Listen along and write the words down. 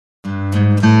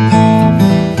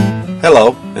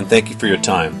Hello, and thank you for your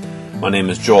time. My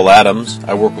name is Joel Adams.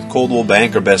 I work with Coldwell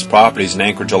Banker Best Properties in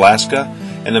Anchorage, Alaska,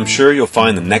 and I'm sure you'll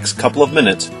find the next couple of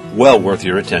minutes well worth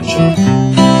your attention.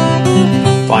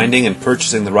 Finding and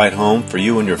purchasing the right home for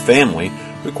you and your family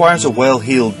requires a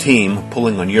well-heeled team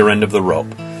pulling on your end of the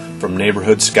rope. From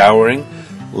neighborhood scouring,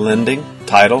 lending,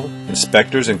 title,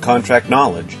 inspectors, and contract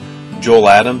knowledge, Joel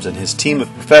Adams and his team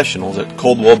of professionals at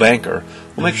Coldwell Banker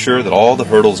will make sure that all the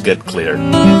hurdles get cleared.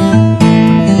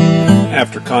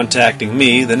 After contacting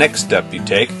me, the next step you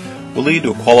take will lead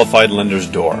to a qualified lender's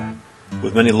door.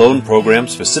 With many loan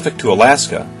programs specific to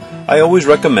Alaska, I always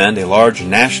recommend a large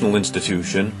national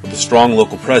institution with a strong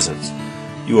local presence.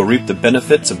 You will reap the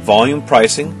benefits of volume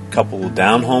pricing coupled with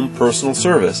down-home personal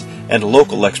service and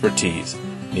local expertise.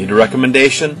 Need a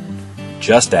recommendation?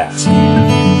 Just ask.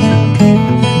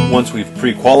 Once we've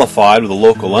pre-qualified with a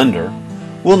local lender,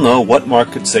 we'll know what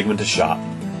market segment to shop,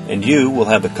 and you will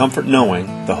have the comfort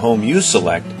knowing the home you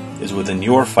select is within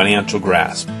your financial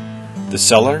grasp. The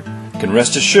seller can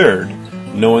rest assured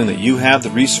knowing that you have the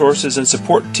resources and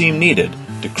support team needed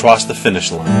to cross the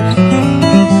finish line.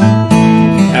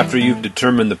 After you've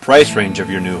determined the price range of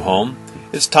your new home,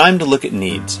 it's time to look at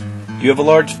needs. Do you have a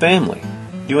large family?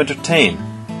 Do you entertain?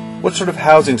 What sort of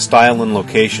housing style and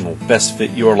location will best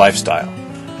fit your lifestyle?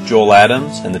 Joel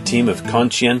Adams and the team of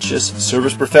conscientious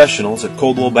service professionals at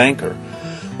Coldwell Banker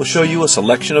will show you a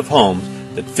selection of homes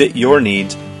that fit your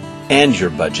needs and your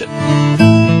budget.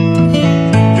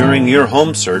 During your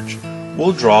home search,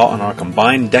 we'll draw on our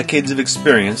combined decades of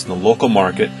experience in the local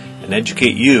market and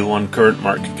educate you on current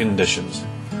market conditions.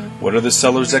 What are the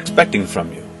sellers expecting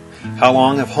from you? How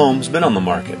long have homes been on the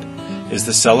market? Is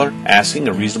the seller asking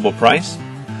a reasonable price?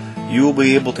 You will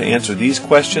be able to answer these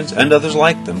questions and others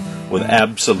like them with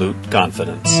absolute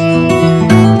confidence.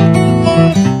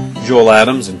 Joel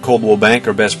Adams and Coldwell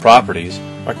Banker Best Properties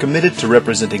are committed to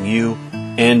representing you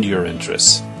and your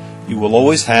interests. You will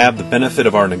always have the benefit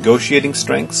of our negotiating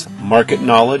strengths, market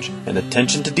knowledge, and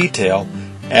attention to detail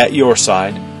at your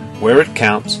side, where it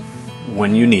counts,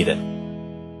 when you need it.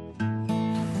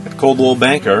 At Coldwell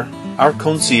Banker, our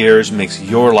concierge makes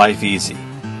your life easy.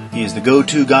 He is the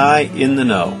go-to guy in the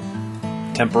know.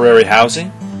 Temporary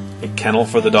housing, a kennel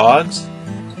for the dogs,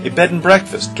 a bed and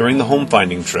breakfast during the home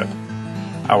finding trip.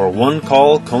 Our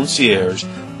one-call concierge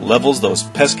levels those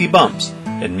pesky bumps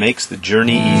and makes the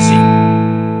journey easy.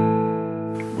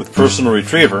 With Personal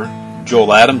Retriever,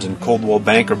 Joel Adams and Coldwell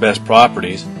Banker Best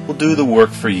Properties will do the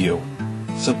work for you.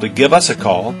 Simply give us a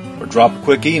call or drop a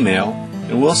quick email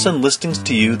and we'll send listings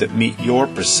to you that meet your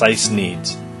precise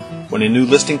needs. When a new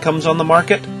listing comes on the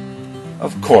market,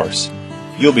 of course,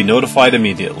 you'll be notified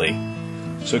immediately.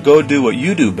 So go do what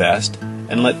you do best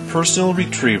and let Personal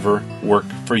Retriever work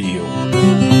for you.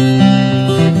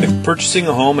 If purchasing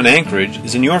a home in Anchorage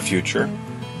is in your future,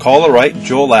 call or write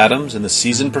Joel Adams and the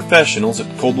seasoned professionals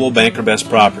at Coldwell Banker Best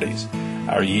Properties.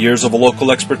 Our years of local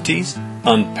expertise,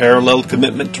 unparalleled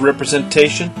commitment to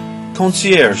representation,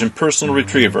 concierge, and Personal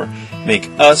Retriever make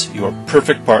us your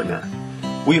perfect partner.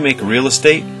 We make real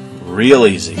estate real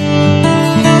easy.